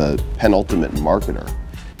 the penultimate marketer.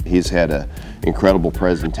 He's had an incredible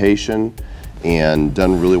presentation and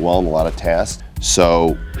done really well in a lot of tasks.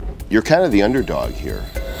 So you're kind of the underdog here.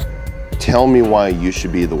 Tell me why you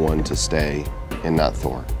should be the one to stay and not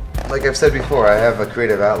Thor. Like I've said before, I have a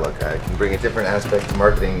creative outlook. I can bring a different aspect to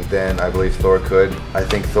marketing than I believe Thor could. I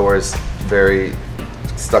think Thor is very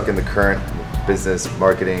stuck in the current business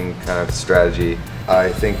marketing kind of strategy. I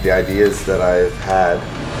think the ideas that I've had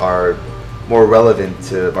are more relevant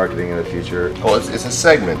to marketing in the future. Well, it's a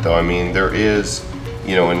segment though. I mean, there is,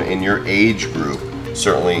 in your age group,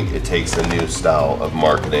 certainly it takes a new style of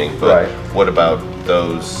marketing, but what about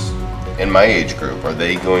those in my age group? Are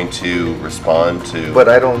they going to respond to? But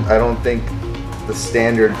I don't think the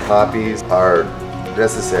standard copies are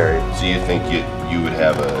necessary. So you think you would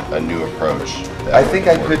have a new approach? I think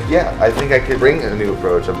I could, yeah. I think I could bring a new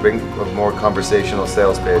approach. I'll bring a more conversational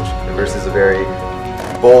sales pitch versus a very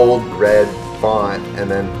bold red font and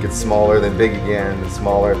then get smaller, then big again,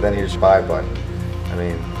 smaller, then here's your buy button. I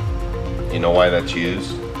mean, You know why that's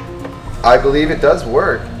used? I believe it does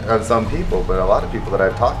work on some people, but a lot of people that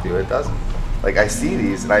I've talked to, it doesn't. Like, I see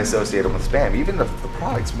these and I associate them with spam. Even the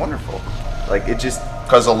product's wonderful. Like, it just...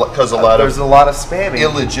 Because there's a lot of spamming.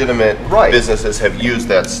 Illegitimate businesses have used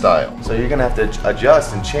that style. So you're gonna have to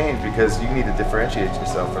adjust and change because you need to differentiate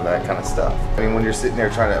yourself from that kind of stuff. I mean, when you're sitting there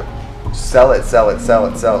trying to sell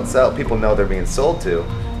it, people know they're being sold to.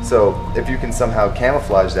 So if you can somehow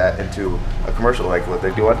camouflage that into a commercial, like what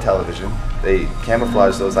they do on television, they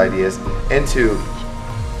camouflage those ideas into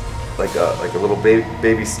like a little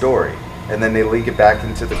baby story, and then they leak it back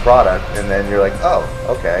into the product, and then you're like, oh,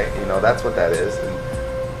 okay, you know, that's what that is. And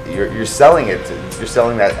you're selling it. You're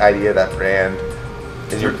selling that idea, that brand,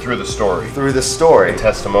 through the story. Through the story. And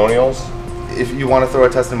testimonials. If you want to throw a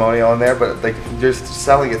testimonial in there, but like you're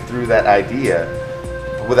selling it through that idea,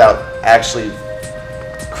 without actually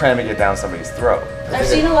cramming it down somebody's throat. I've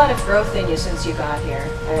seen a lot of growth in you since you got here.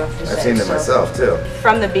 I have to say. I've seen it myself too.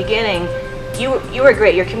 From the beginning, you were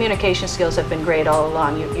great. Your communication skills have been great all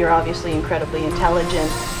along. You're obviously incredibly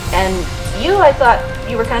intelligent, and I thought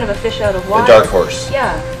you were kind of a fish out of water. A dark horse.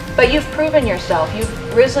 Yeah, but you've proven yourself.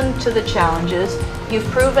 You've risen to the challenges. You've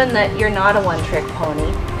proven that you're not a one-trick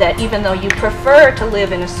pony. That even though you prefer to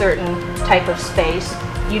live in a certain type of space,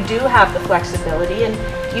 you do have the flexibility, and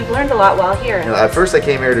you've learned a lot while here. You know, at first I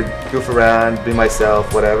came here to goof around, be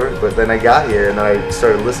myself, whatever, but then I got here and I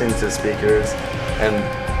started listening to speakers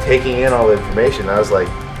and taking in all the information. I was like,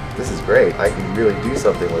 this is great. I can really do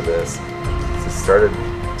something with this. Just started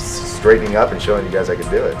straightening up and showing you guys I could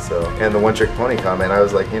do it. So, and the one-trick pony comment, I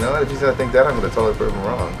was like, you know what, if he's gonna think that, I'm gonna totally prove him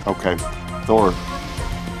wrong. Okay, Thor,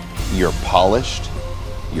 you're polished,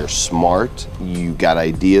 you're smart, you got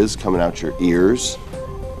ideas coming out your ears.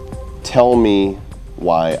 Tell me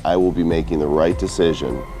why I will be making the right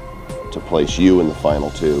decision to place you in the final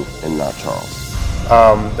two and not Charles.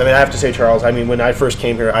 I mean, I have to say, Charles, I mean, when I first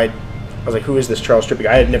came here, I was like, who is this Charles Trippy?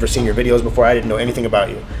 I had never seen your videos before. I didn't know anything about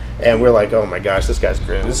you. And we're like, oh my gosh, this guy's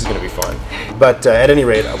great. This is going to be fun. But at any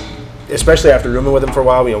rate, especially after rooming with him for a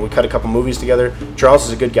while, you know, we cut a couple movies together. Charles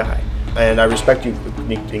is a good guy. And I respect you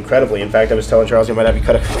incredibly. In fact, I was telling Charles he might have you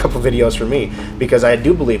cut a couple videos for me, because I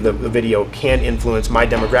do believe that the video can influence my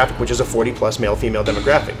demographic, which is a 40-plus male-female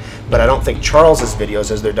demographic. But I don't think Charles's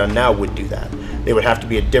videos, as they're done now, would do that. They would have to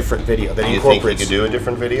be a different video that incorporates. Do you think he could do a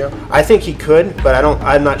different video? I think he could, but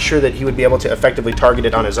I'm not sure that he would be able to effectively target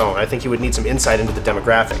it on his own. I think he would need some insight into the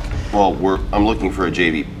demographic. Well, I'm looking for a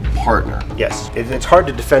JV partner. Yes, it's hard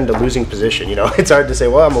to defend a losing position, you know. It's hard to say,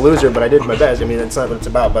 well, I'm a loser, but I did my best. I mean, that's not what it's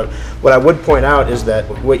about. But what I would point out is that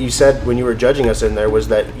what you said when you were judging us in there was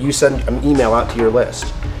that you send an email out to your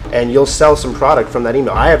list, and you'll sell some product from that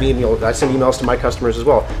email. I send emails to my customers as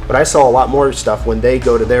well, but I sell a lot more stuff when they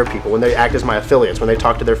go to their people, when they act as my affiliates, when they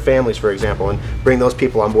talk to their families, for example, and bring those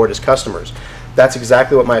people on board as customers. That's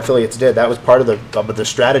exactly what my affiliates did. That was part of the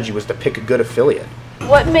strategy, was to pick a good affiliate.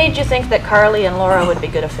 What made you think that Carly and Laura would be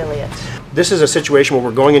good affiliates? This is a situation where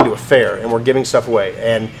we're going into a fair and we're giving stuff away,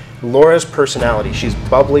 and Laura's personality, she's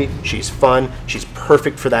bubbly, she's fun, she's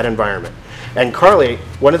perfect for that environment. And Carly,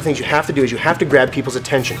 one of the things you have to do is you have to grab people's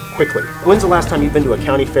attention quickly. When's the last time you've been to a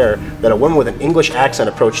county fair that a woman with an English accent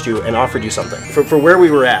approached you and offered you something? For where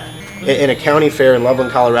we were at, in a county fair in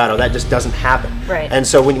Loveland, Colorado, that just doesn't happen. Right. And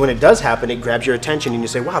so when it does happen, it grabs your attention and you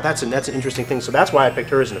say, wow, that's an interesting thing. So that's why I picked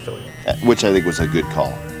her as an affiliate. Which I think was a good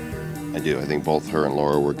call. I do. I think both her and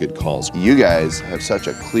Laura were good calls. You guys have such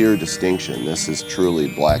a clear distinction. This is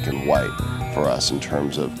truly black and white for us in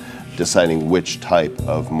terms of deciding which type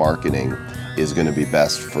of marketing is going to be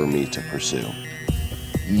best for me to pursue.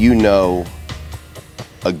 You know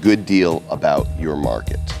a good deal about your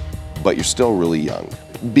market, but you're still really young.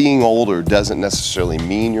 Being older doesn't necessarily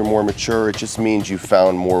mean you're more mature, it just means you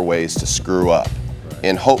found more ways to screw up.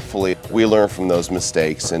 And hopefully we learn from those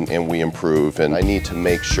mistakes and we improve, and I need to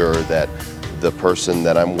make sure that the person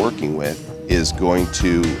that I'm working with is going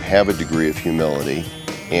to have a degree of humility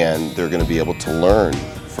and they're going to be able to learn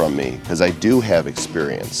from me, because I do have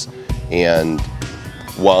experience. And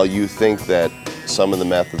while you think that some of the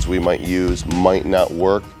methods we might use might not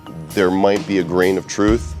work, there might be a grain of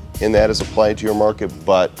truth in that as applied to your market,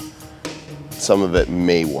 but some of it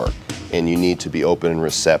may work, and you need to be open and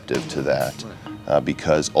receptive to that,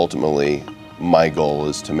 because ultimately my goal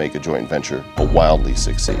is to make a joint venture wildly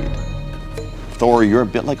succeed. Thor, you're a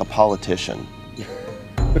bit like a politician.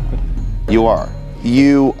 You are.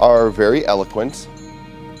 You are very eloquent,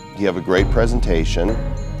 you have a great presentation,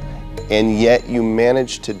 and yet you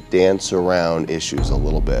manage to dance around issues a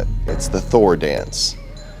little bit. It's the Thor dance.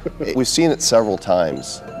 We've seen it several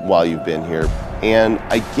times while you've been here, and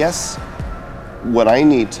I guess what I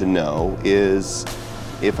need to know is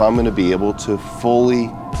if I'm going to be able to fully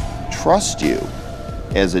trust you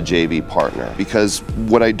as a JV partner. Because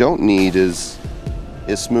what I don't need is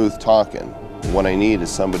smooth talking. What I need is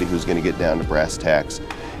somebody who's going to get down to brass tacks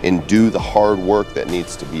and do the hard work that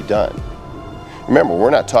needs to be done. Remember, we're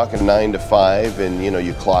not talking 9 to 5 and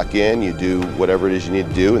you clock in, you do whatever it is you need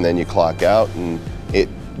to do, and then you clock out and it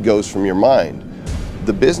goes from your mind.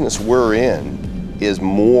 The business we're in is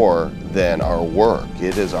more than our work.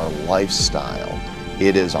 It is our lifestyle.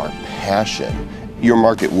 It is our passion. Your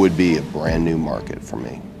market would be a brand new market for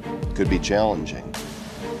me. Could be challenging.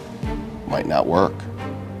 Might not work.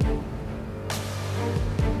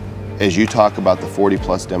 As you talk about the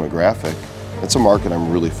 40-plus demographic, that's a market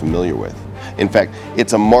I'm really familiar with. In fact,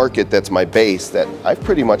 it's a market that's my base that I've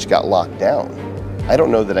pretty much got locked down. I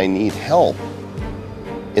don't know that I need help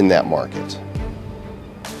in that market.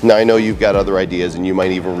 Now, I know you've got other ideas and you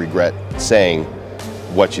might even regret saying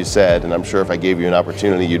what you said, and I'm sure if I gave you an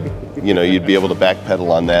opportunity, you'd be able to backpedal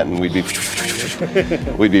on that, and we'd be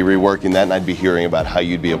reworking that, and I'd be hearing about how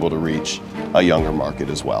you'd be able to reach a younger market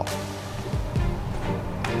as well.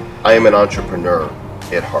 I am an entrepreneur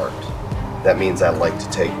at heart. That means I like to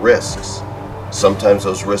take risks. Sometimes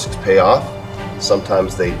those risks pay off,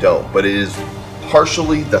 sometimes they don't. But it is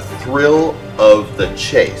partially the thrill of the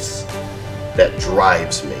chase that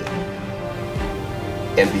drives me.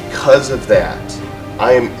 And because of that,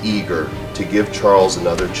 I am eager to give Charles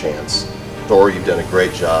another chance. Thor, you've done a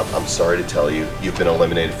great job. I'm sorry to tell you, you've been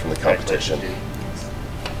eliminated from the competition.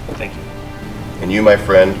 Thank you. And you, my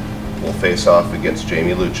friend, will face off against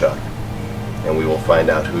Jamie Luchuk, and we will find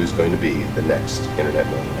out who's going to be the next Internet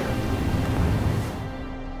Millionaire.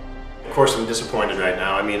 Of course, I'm disappointed right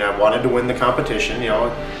now. I mean, I wanted to win the competition.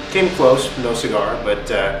 It came close, no cigar, but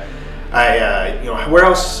where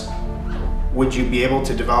else would you be able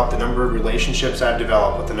to develop the number of relationships I've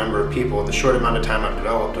developed with the number of people in the short amount of time I've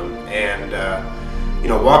developed them, and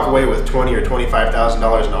walk away with $20,000 or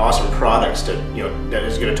 $25,000 in awesome products that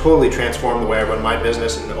is going to totally transform the way I run my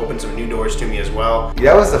business and open some new doors to me as well.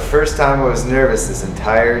 That was the first time I was nervous this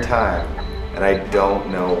entire time, and I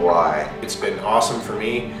don't know why. It's been awesome for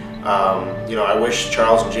me. I wish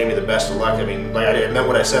Charles and Jamie the best of luck. I mean, I meant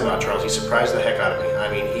what I said about Charles. He surprised the heck out of me.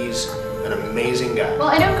 I mean, he's an amazing guy. Well,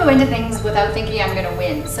 I don't go into things without thinking I'm going to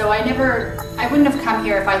win. So I wouldn't have come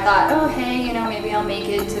here if I thought, oh, hey, maybe I'll make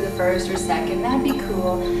it to the first or second. That'd be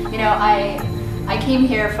cool. I came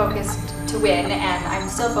here focused to win, and I'm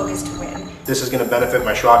still focused to win. This is going to benefit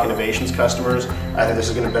my Schrock Innovations customers. I think this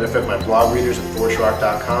is going to benefit my blog readers at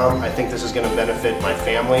thorschrock.com. I think this is going to benefit my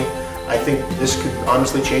family. I think this could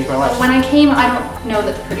honestly change my life. When I came, I don't know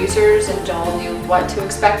that the producers and Joel knew what to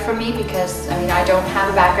expect from me because, I don't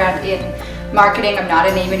have a background in marketing. I'm not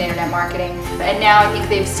a name in internet marketing. And now I think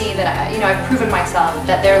they've seen that, I've proven myself,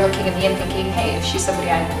 that they're looking at me and thinking, hey, if she's somebody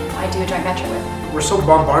I do a joint venture with. We're so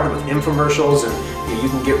bombarded with infomercials and you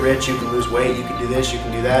can get rich, you can lose weight, you can do this, you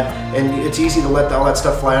can do that. And it's easy to let all that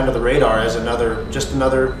stuff fly under the radar as just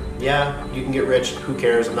another, yeah, you can get rich, who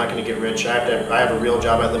cares, I'm not going to get rich. I have a real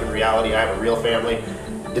job, I live in reality, I have a real family.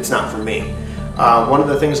 It's not for me. One of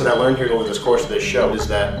the things that I learned here over this course of this show is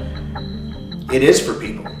that it is for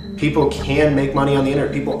people. People can make money on the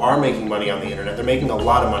internet. People are making money on the internet. They're making a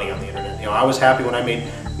lot of money on the internet. I was happy when I made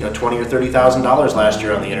 $20,000 or $30,000 last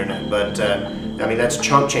year on the internet, but that's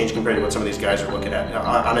chunk change compared to what some of these guys are looking at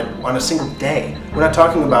on a single day. We're not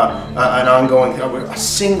talking about an ongoing, a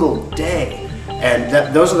single day. And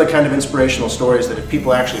those are the kind of inspirational stories that if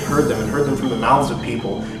people actually heard them and heard them from the mouths of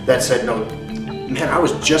people that said, no, man, I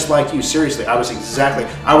was just like you, seriously, I was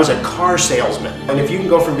a car salesman. And if you can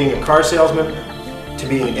go from being a car salesman to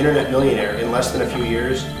being an internet millionaire in less than a few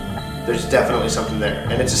years, there's definitely something there.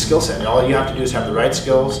 And it's a skill set. All you have to do is have the right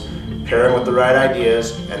skills, pair them with the right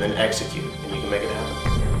ideas, and then execute, and you can make it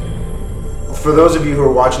happen. For those of you who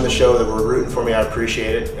are watching the show that were rooting for me, I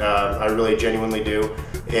appreciate it. I really genuinely do.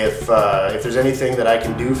 If there's anything that I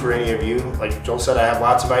can do for any of you, like Joel said, I have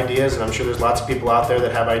lots of ideas, and I'm sure there's lots of people out there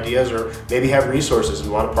that have ideas or maybe have resources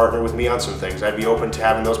and want to partner with me on some things. I'd be open to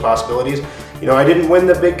having those possibilities. I didn't win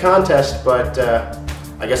the big contest, but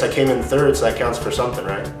I guess I came in third, so that counts for something,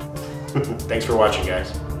 right? Thanks for watching,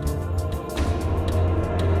 guys.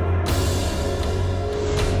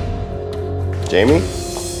 Jamie,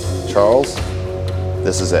 Charles,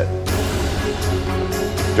 this is it.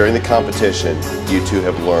 During the competition, you two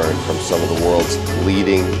have learned from some of the world's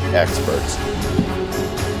leading experts.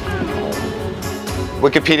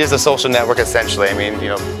 Wikipedia is a social network, essentially.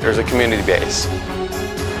 There's a community base.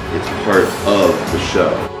 It's part of the show.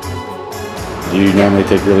 Do you normally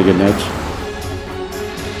take really good notes?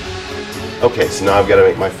 Okay, so now I've got to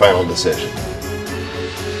make my final decision.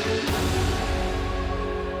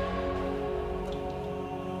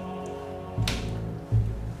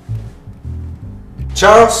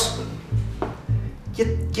 Charles,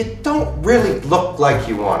 you don't really look like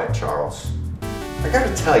you want it, Charles. I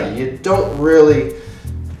gotta tell you, you don't really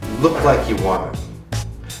look like you want it.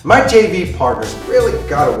 My JV partner's really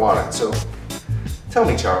gotta want it, so tell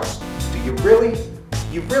me, Charles, do you really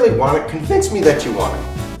want it? Convince me that you want it.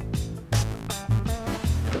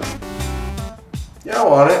 Yeah, I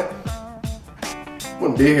want it.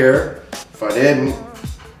 Wouldn't be here if I didn't.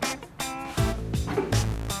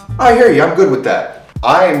 I hear you, I'm good with that.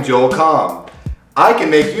 I am Joel Comm. I can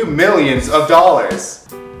make you millions of dollars.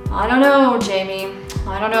 I don't know, Jamie.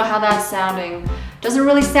 I don't know how that's sounding. Doesn't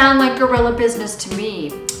really sound like guerrilla business to me.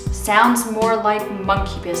 Sounds more like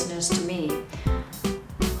monkey business to me.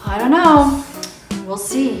 I don't know. We'll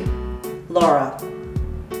see. Laura.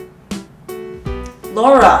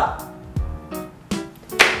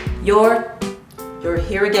 You're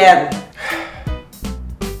here again.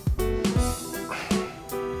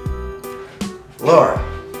 Laura.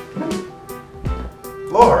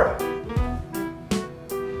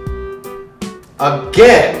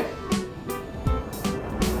 Again.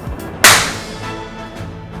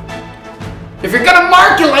 If you're gonna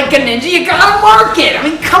market like a ninja, you gotta market! I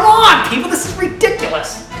mean, come on, people, this is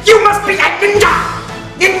ridiculous! You must be a ninja!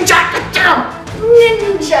 Ninjas,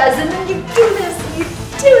 and then you do this, and you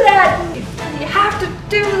do that, and you have to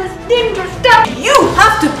do this ninja stuff. You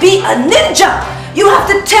have to be a ninja! You have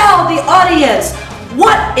to tell the audience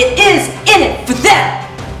what it is in it for them!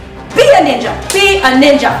 Be a ninja! Be a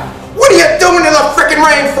ninja! What are you doing in the frickin'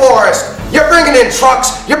 rainforest? You're bringing in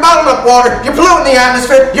trucks, you're bottling up water, you're polluting the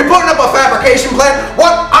atmosphere, you're putting up a fabrication plant.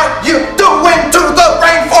 What are you doing to the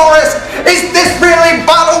rainforest? Is this really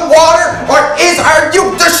bottled water, or are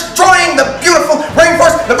you destroying the beautiful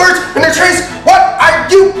rainforest, the birds and the trees? What are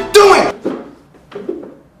you doing?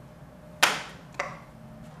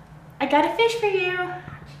 I got a fish for you.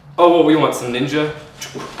 Oh, well, we want some ninja.